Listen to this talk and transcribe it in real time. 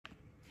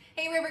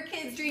Hey River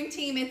Kids Dream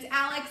Team, it's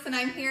Alex and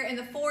I'm here in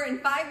the 4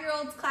 and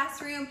 5-year-olds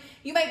classroom.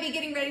 You might be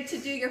getting ready to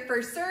do your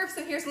first serve,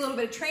 so here's a little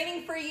bit of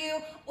training for you.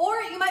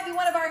 Or you might be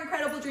one of our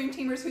incredible Dream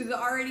Teamers who's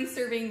already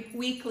serving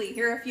weekly.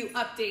 Here are a few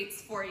updates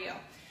for you.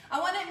 I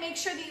want to make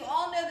sure that you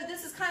all know that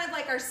this is kind of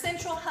like our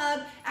central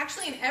hub,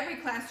 actually in every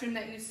classroom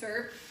that you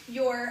serve.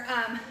 Your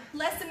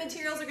lesson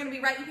materials are going to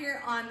be right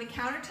here on the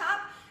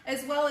countertop,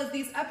 as well as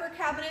these upper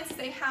cabinets.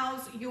 They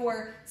house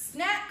your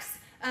snacks.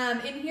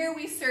 In here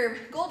we serve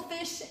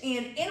goldfish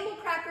and animal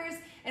crackers,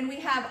 and we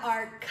have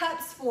our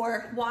cups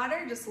for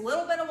water, just a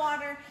little bit of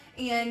water,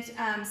 and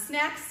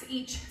snacks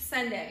each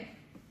Sunday.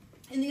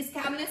 In these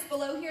cabinets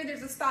below here,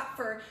 there's a spot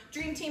for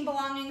Dream Team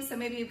belongings, so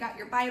maybe you've got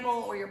your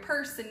Bible or your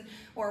purse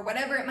or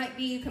whatever it might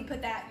be, you can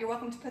put that, you're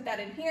welcome to put that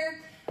in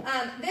here.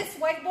 This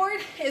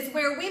whiteboard is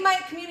where we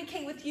might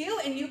communicate with you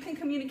and you can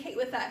communicate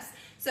with us.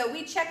 So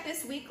we check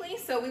this weekly,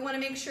 so we want to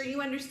make sure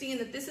you understand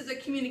that this is a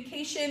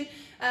communication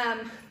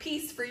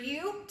piece for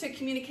you to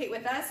communicate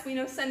with us. We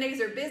know Sundays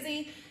are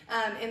busy,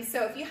 and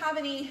so if you have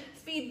any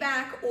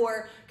feedback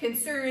or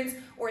concerns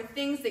or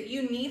things that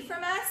you need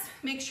from us,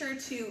 make sure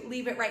to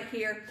leave it right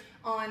here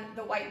on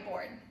the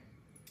whiteboard.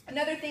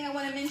 Another thing I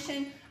want to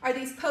mention are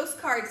these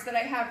postcards that I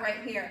have right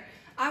here.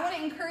 I want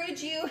to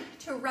encourage you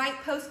to write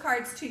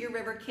postcards to your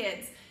River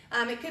Kids.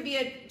 It could be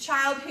a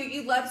child who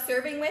you love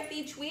serving with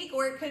each week,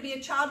 or it could be a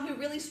child who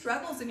really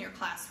struggles in your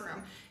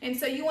classroom. And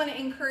so you want to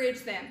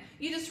encourage them.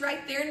 You just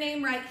write their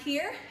name right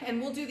here, and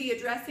we'll do the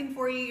addressing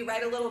for you. You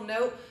write a little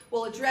note,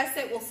 we'll address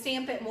it, we'll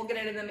stamp it, and we'll get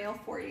it in the mail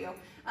for you.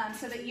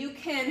 So that you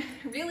can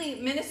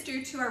really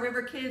minister to our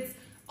River Kids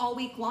all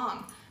week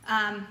long.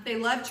 They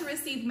love to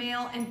receive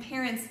mail, and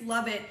parents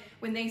love it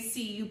when they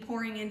see you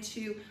pouring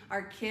into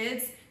our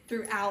kids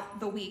throughout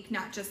the week,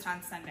 not just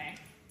on Sunday.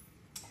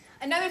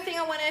 Another thing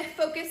I want to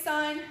focus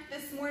on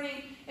this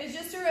morning is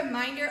just a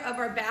reminder of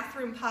our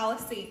bathroom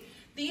policy.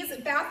 These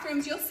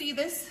bathrooms, you'll see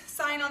this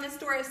sign on this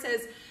door. It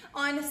says,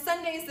 on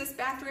Sundays, this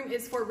bathroom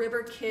is for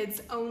River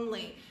Kids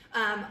only.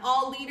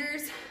 All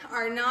leaders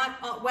are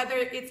not, whether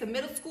it's a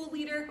middle school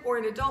leader or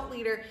an adult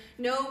leader,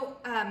 no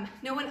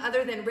one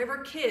other than River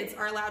Kids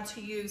are allowed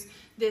to use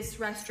this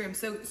restroom.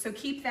 So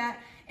keep that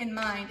in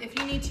mind. If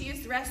you need to use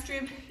the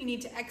restroom, you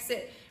need to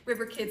exit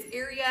River Kids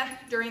area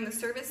during the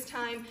service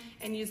time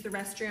and use the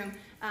restroom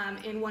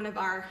in one of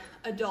our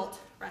adult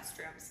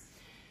restrooms.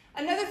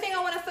 Another thing I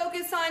want to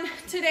focus on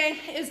today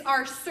is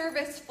our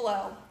service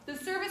flow. The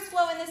service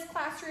flow in this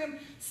classroom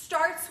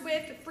starts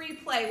with free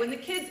play. When the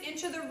kids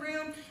enter the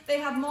room, they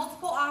have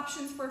multiple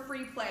options for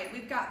free play.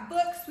 We've got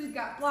books, we've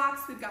got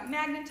blocks, we've got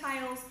magnet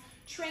tiles,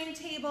 train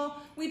table.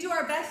 We do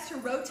our best to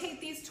rotate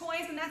these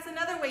toys, and that's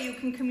another way you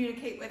can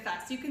communicate with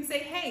us. You can say,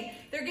 hey,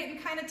 they're getting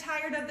kind of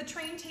tired of the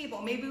train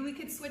table. Maybe we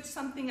could switch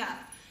something up.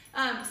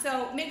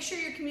 So make sure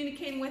you're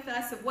communicating with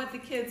us of what the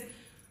kids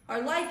are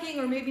liking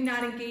or maybe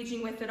not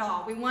engaging with at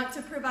all. We want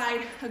to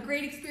provide a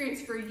great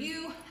experience for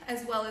you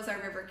as well as our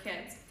River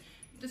Kids.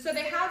 So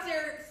they have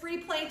their free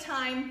play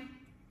time,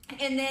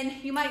 and then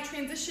you might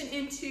transition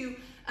into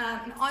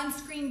an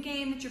on-screen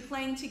game that you're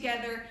playing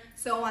together,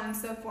 so on and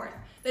so forth.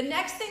 The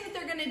next thing that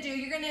they're going to do,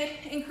 you're going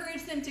to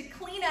encourage them to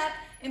clean up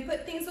and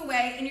put things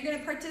away, and you're going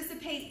to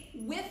participate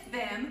with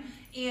them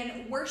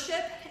in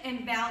worship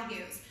and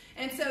values.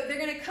 And so they're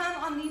going to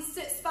come on these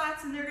sit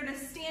spots, and they're going to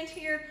stand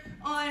here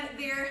on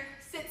their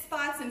sit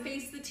spots and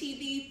face the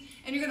TV,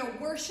 and you're going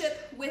to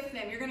worship with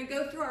them. You're going to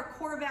go through our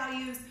core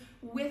values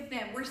with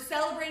them. We're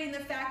celebrating the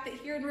fact that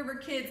here in River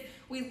Kids,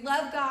 we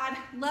love God,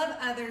 love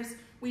others,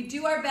 we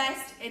do our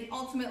best, and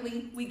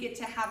ultimately we get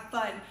to have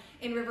fun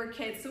in River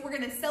Kids. So we're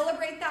going to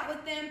celebrate that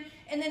with them.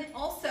 And then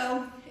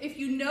also, if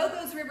you know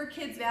those River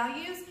Kids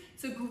values,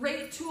 it's a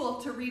great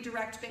tool to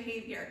redirect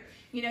behavior.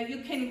 You know,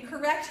 you can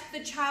correct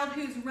the child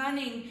who's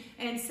running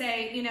and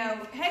say, you know,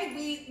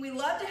 hey, we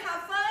love to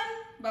have fun,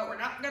 but we're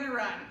not going to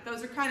run.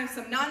 Those are kind of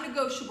some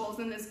non-negotiables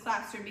in this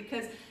classroom,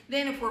 because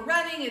then if we're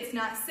running, it's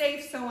not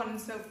safe, so on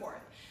and so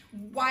forth.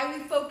 Why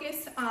we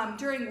focus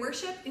during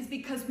worship is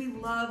because we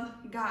love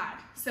God.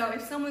 So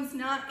if someone's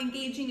not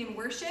engaging in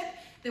worship,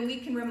 then we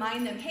can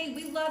remind them, hey,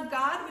 we love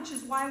God, which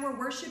is why we're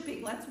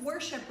worshiping. Let's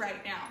worship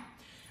right now.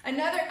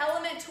 Another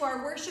element to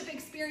our worship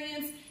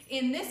experience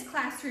in this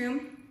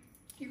classroom,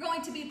 you're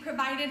going to be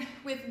provided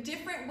with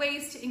different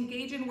ways to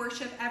engage in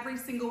worship every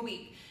single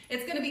week.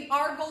 It's going to be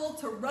our goal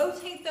to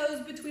rotate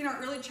those between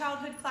our early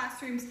childhood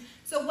classrooms.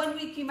 So one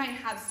week you might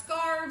have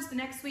scarves, the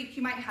next week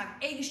you might have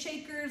egg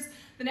shakers,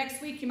 the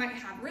next week you might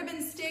have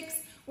ribbon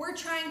sticks. We're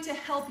trying to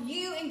help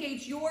you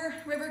engage your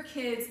River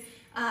Kids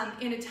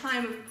in a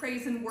time of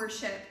praise and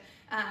worship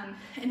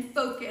and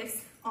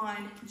focus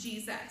on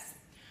Jesus.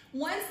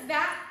 Once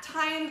that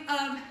time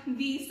of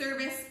the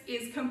service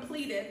is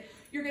completed,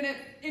 you're going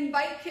to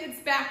invite kids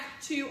back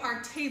to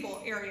our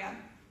table area.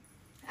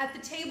 At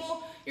the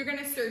table, you're going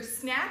to serve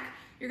snack,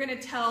 you're going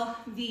to tell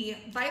the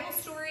Bible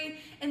story,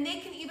 and they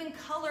can even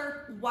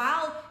color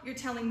while you're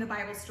telling the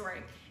Bible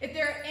story. If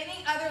there are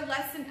any other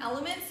lesson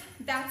elements,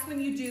 that's when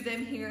you do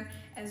them here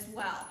as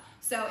well.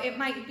 So it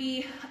might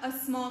be a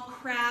small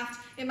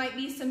craft, it might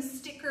be some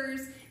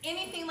stickers,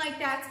 anything like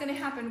that's gonna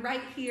happen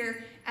right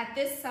here at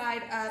this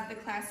side of the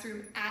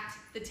classroom at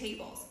the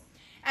tables.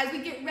 As we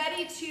get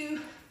ready to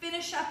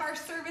finish up our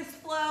service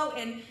flow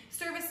and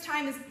service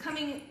time is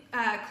coming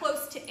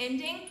close to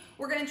ending,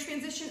 we're gonna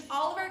transition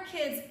all of our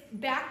kids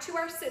back to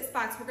our sit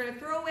spots. We're gonna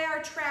throw away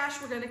our trash,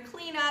 we're gonna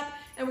clean up,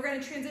 and we're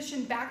gonna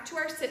transition back to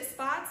our sit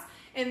spots.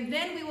 And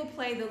then we will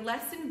play the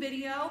lesson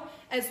video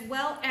as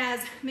well as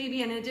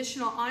maybe an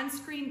additional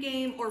on-screen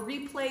game or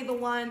replay the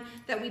one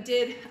that we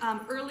did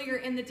earlier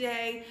in the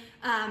day.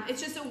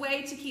 It's just a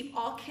way to keep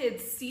all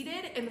kids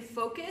seated and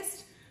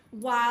focused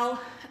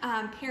while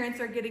parents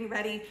are getting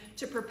ready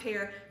to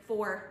prepare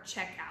for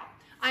checkout.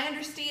 I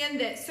understand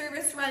that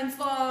service runs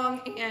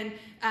long and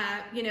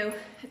you know,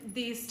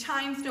 these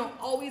times don't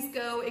always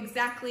go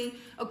exactly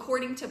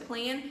according to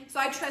plan. So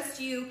I trust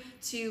you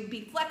to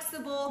be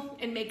flexible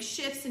and make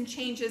shifts and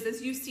changes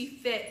as you see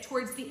fit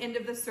towards the end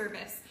of the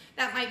service.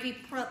 That might be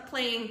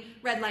playing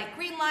red light,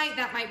 green light.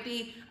 That might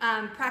be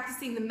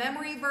practicing the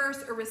memory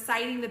verse or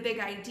reciting the big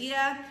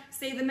idea.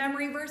 Say the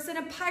memory verse in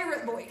a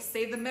pirate voice.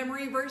 Say the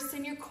memory verse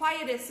in your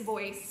quietest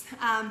voice.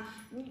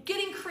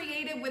 Getting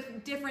creative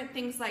with different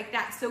things like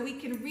that so we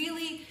can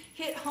really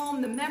hit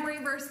home the memory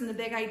verse and the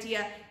big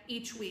idea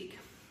each week.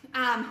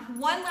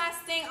 One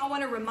last thing I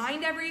want to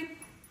remind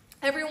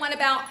everyone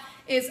about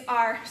is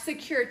our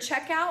secure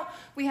checkout.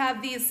 We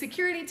have these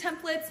security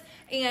templates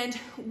and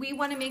we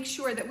want to make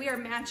sure that we are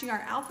matching our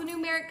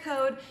alphanumeric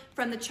code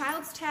from the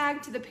child's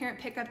tag to the parent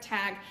pickup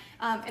tag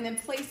and then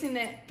placing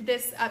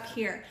this up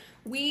here.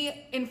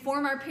 We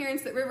inform our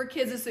parents that River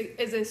Kids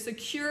is a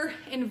secure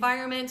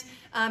environment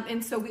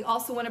and so we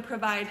also want to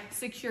provide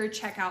secure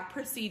checkout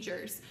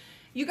procedures.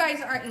 You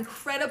guys are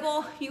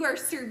incredible. You are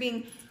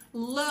serving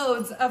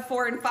loads of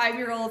 4 and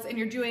 5-year-olds and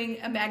you're doing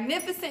a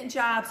magnificent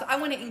job. So I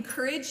want to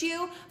encourage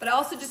you, but I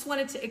also just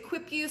wanted to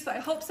equip you. So I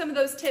hope some of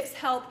those tips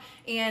help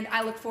and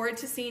I look forward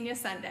to seeing you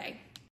Sunday.